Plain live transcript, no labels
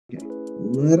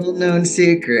Little known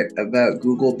secret about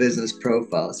Google Business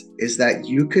Profiles is that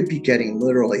you could be getting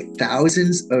literally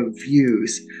thousands of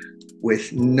views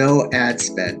with no ad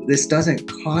spend. This doesn't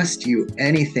cost you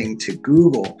anything to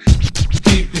Google.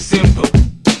 Keep it simple.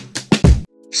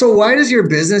 So why does your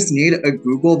business need a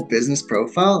Google Business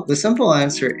Profile? The simple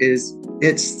answer is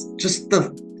it's just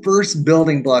the first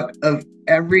building block of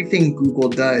everything Google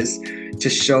does to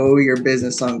show your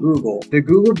business on Google. The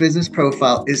Google Business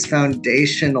Profile is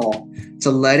foundational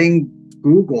to letting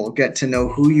Google get to know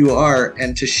who you are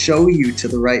and to show you to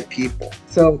the right people.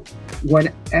 So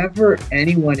whenever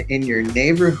anyone in your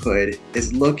neighborhood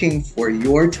is looking for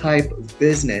your type of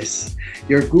business,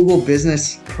 your Google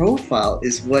Business Profile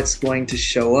is what's going to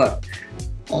show up.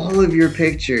 All of your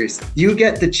pictures, you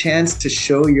get the chance to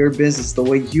show your business the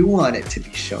way you want it to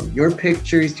be shown. Your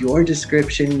pictures, your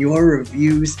description, your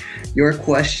reviews, your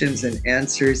questions and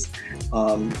answers,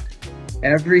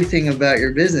 everything about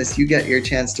your business, you get your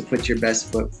chance to put your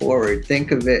best foot forward.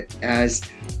 Think of it as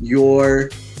your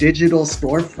digital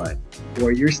storefront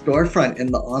or your storefront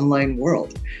in the online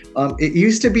world. It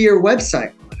used to be your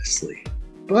website, honestly,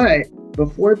 but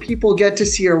before people get to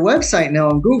see your website now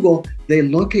on Google, they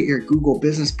look at your Google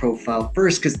Business Profile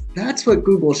first because that's what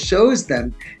Google shows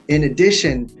them in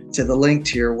addition to the link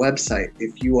to your website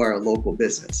if you are a local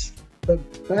business. The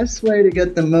best way to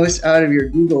get the most out of your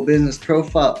Google Business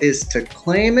Profile is to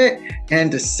claim it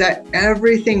and to set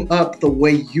everything up the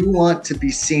way you want to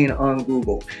be seen on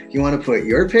Google. You want to put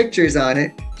your pictures on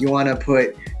it. You want to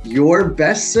put your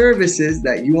best services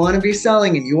that you want to be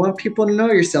selling and you want people to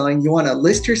know you're selling. You want to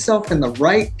list yourself in the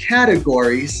right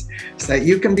categories so that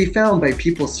you can be found by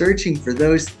people searching for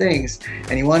those things.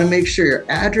 And you want to make sure your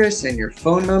address and your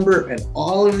phone number and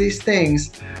all of these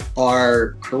things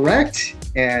are correct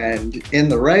and in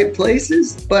the right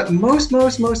places. But most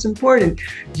important,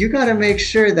 you got to make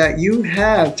sure that you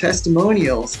have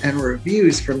testimonials and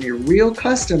reviews from your real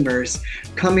customers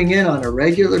coming in on a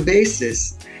regular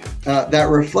basis that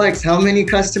reflects how many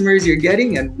customers you're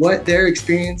getting and what their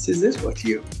experiences is with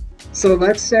you. So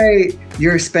let's say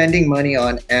you're spending money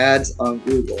on ads on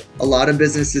Google. A lot of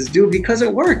businesses do because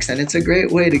it works and it's a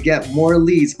great way to get more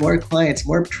leads, more clients,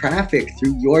 more traffic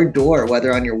through your door,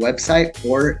 whether on your website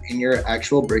or in your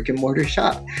actual brick and mortar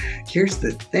shop. Here's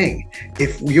the thing.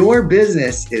 If your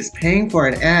business is paying for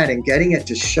an ad and getting it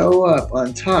to show up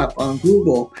on top on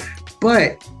Google,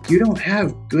 but you don't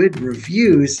have good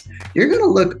reviews, you're going to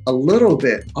look a little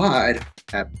bit odd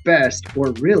at best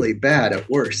or really bad at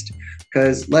worst.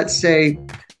 Because let's say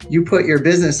you put your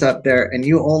business up there and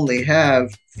you only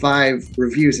have 5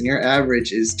 reviews and your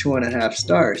average is 2.5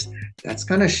 stars. That's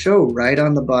going to show right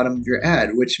on the bottom of your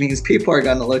ad, which means people are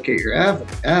going to look at your ad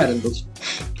and go,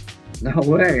 no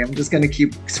way, I'm just going to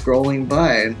keep scrolling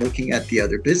by and looking at the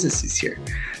other businesses here.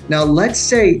 Now, let's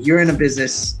say you're in a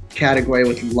business category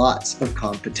with lots of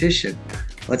competition.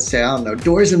 Let's say, I don't know,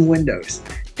 doors and windows.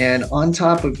 And on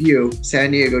top of you,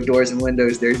 San Diego Doors and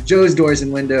Windows, there's Joe's Doors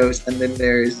and Windows, and then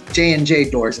there's J&J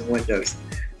Doors and Windows.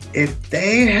 If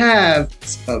they have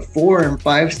a 4 and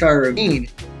 5 star review,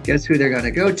 guess who they're going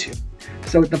to go to?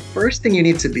 So the first thing you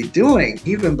need to be doing,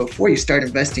 even before you start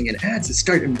investing in ads, is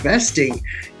start investing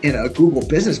in a Google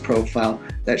Business Profile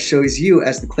that shows you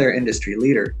as the clear industry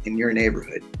leader in your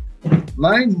neighborhood.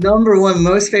 My #1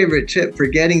 most favorite tip for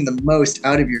getting the most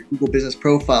out of your Google Business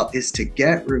Profile is to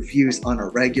get reviews on a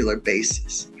regular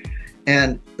basis.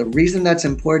 And the reason that's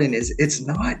important is it's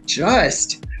not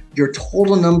just your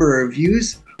total number of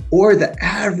reviews or the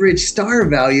average star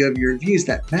value of your reviews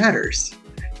that matters.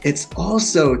 It's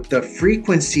also the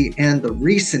frequency and the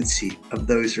recency of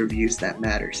those reviews that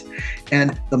matters.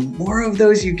 And the more of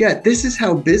those you get, this is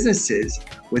how businesses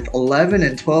with 11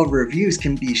 and 12 reviews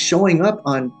can be showing up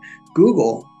on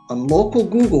Google, on local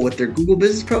Google with their Google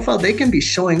Business Profile. They can be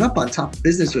showing up on top of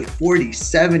business with 40,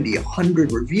 70,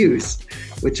 100 reviews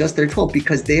with just their 12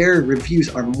 because their reviews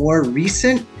are more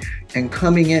recent and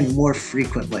coming in more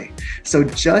frequently. So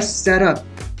just set up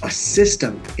a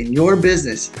system in your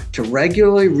business to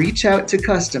regularly reach out to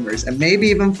customers and maybe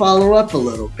even follow up a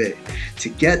little bit to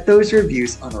get those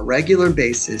reviews on a regular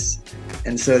basis.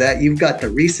 And so that you've got the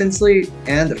recency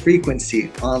and the frequency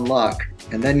on lock,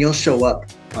 and then you'll show up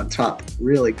on top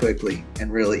really quickly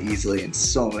and really easily in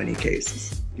so many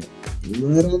cases.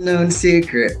 Little known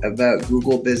secret about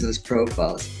Google Business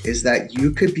Profiles is that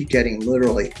you could be getting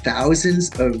literally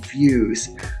thousands of views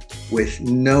with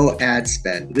no ad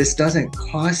spend. This doesn't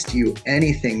cost you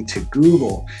anything to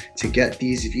Google to get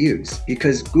these views,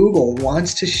 because Google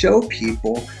wants to show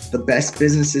people the best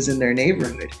businesses in their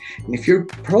neighborhood. And if your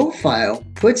profile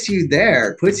puts you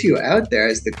there, puts you out there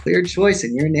as the clear choice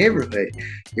in your neighborhood,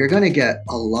 you're going to get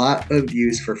a lot of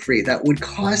views for free. That would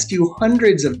cost you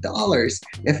hundreds of dollars,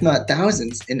 if not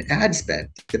thousands, in ad spend,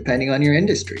 depending on your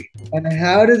industry. And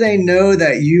how do they know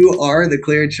that you are the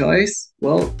clear choice?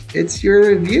 Well, it's your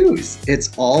reviews.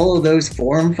 It's all of those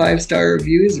 4 and 5-star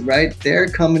reviews right there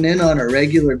coming in on a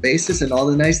regular basis, and all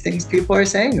the nice things people are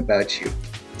saying about you.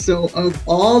 So of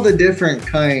all the different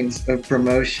kinds of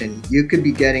promotion you could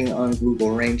be getting on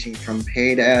Google, ranging from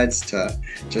paid ads to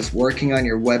just working on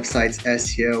your website's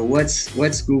SEO,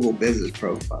 what's Google Business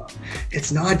Profile?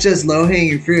 It's not just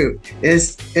low-hanging fruit.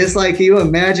 It's like you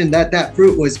imagine that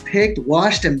fruit was picked,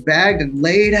 washed and bagged and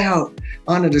laid out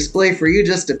on a display for you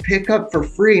just to pick up for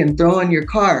free and throw in your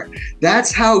car.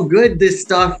 That's how good this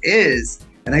stuff is.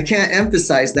 And I can't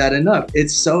emphasize that enough.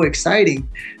 It's so exciting,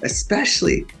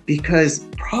 especially because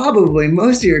probably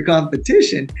most of your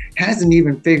competition hasn't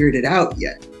even figured it out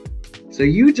yet. So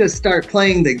you just start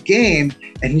playing the game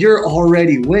and you're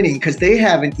already winning because they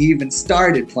haven't even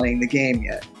started playing the game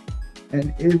yet.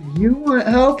 And if you want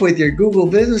help with your Google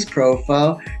Business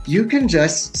Profile, you can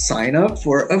just sign up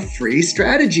for a free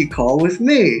strategy call with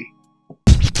me.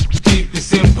 Keep it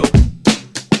simple.